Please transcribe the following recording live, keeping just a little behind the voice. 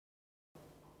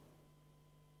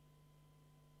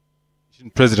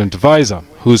President Vizer,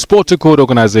 whose Sport Accord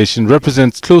organization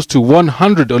represents close to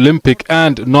 100 Olympic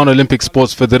and non-Olympic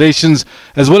sports federations,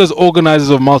 as well as organizers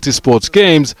of multi-sports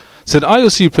games, said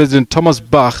IOC President Thomas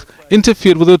Bach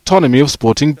interfered with the autonomy of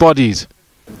sporting bodies.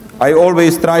 I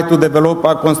always try to develop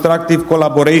a constructive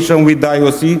collaboration with the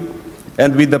IOC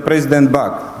and with the President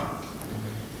Bach.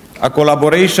 A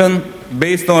collaboration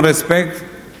based on respect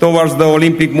towards the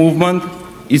Olympic movement,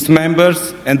 its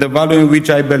members, and the value in which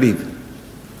I believe.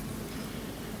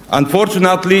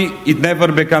 Unfortunately, it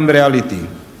never became reality.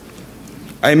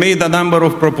 I made a number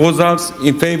of proposals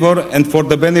in favor and for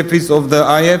the benefits of the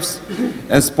IFs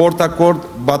and Sport Accord,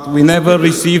 but we never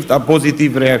received a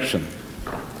positive reaction.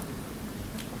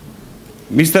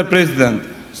 Mr. President,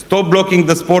 stop blocking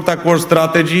the Sport Accord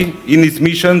strategy in its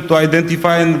mission to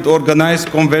identify and organize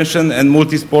convention and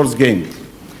multi-sports games.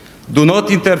 Do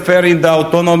not interfere in the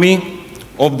autonomy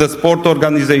of the sport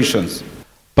organizations.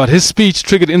 But his speech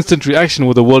triggered instant reaction,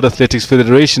 with the World Athletics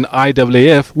Federation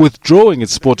IAAF withdrawing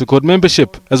its Sport Accord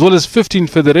membership, as well as 15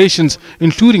 federations,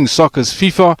 including soccer's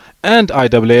FIFA and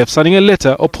IAAF, signing a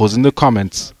letter opposing the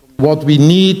comments. What we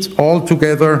need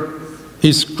altogether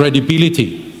is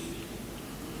credibility.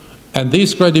 And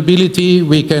this credibility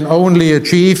we can only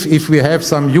achieve if we have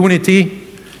some unity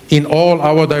in all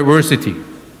our diversity.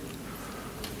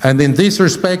 And in this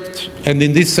respect and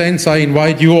in this sense, I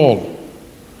invite you all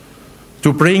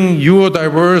to bring your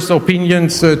diverse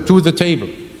opinions to the table.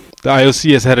 The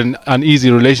IOC has had an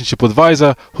uneasy relationship with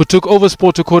Vizer, who took over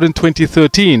Sport Accord in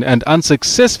 2013 and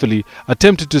unsuccessfully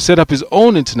attempted to set up his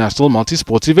own international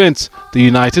multi-sports events, the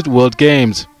United World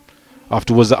Games.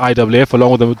 Afterwards, the IAAF,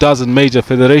 along with a dozen major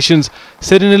federations,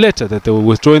 said in a letter that they were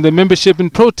withdrawing their membership in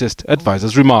protest at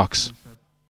Vizer's remarks.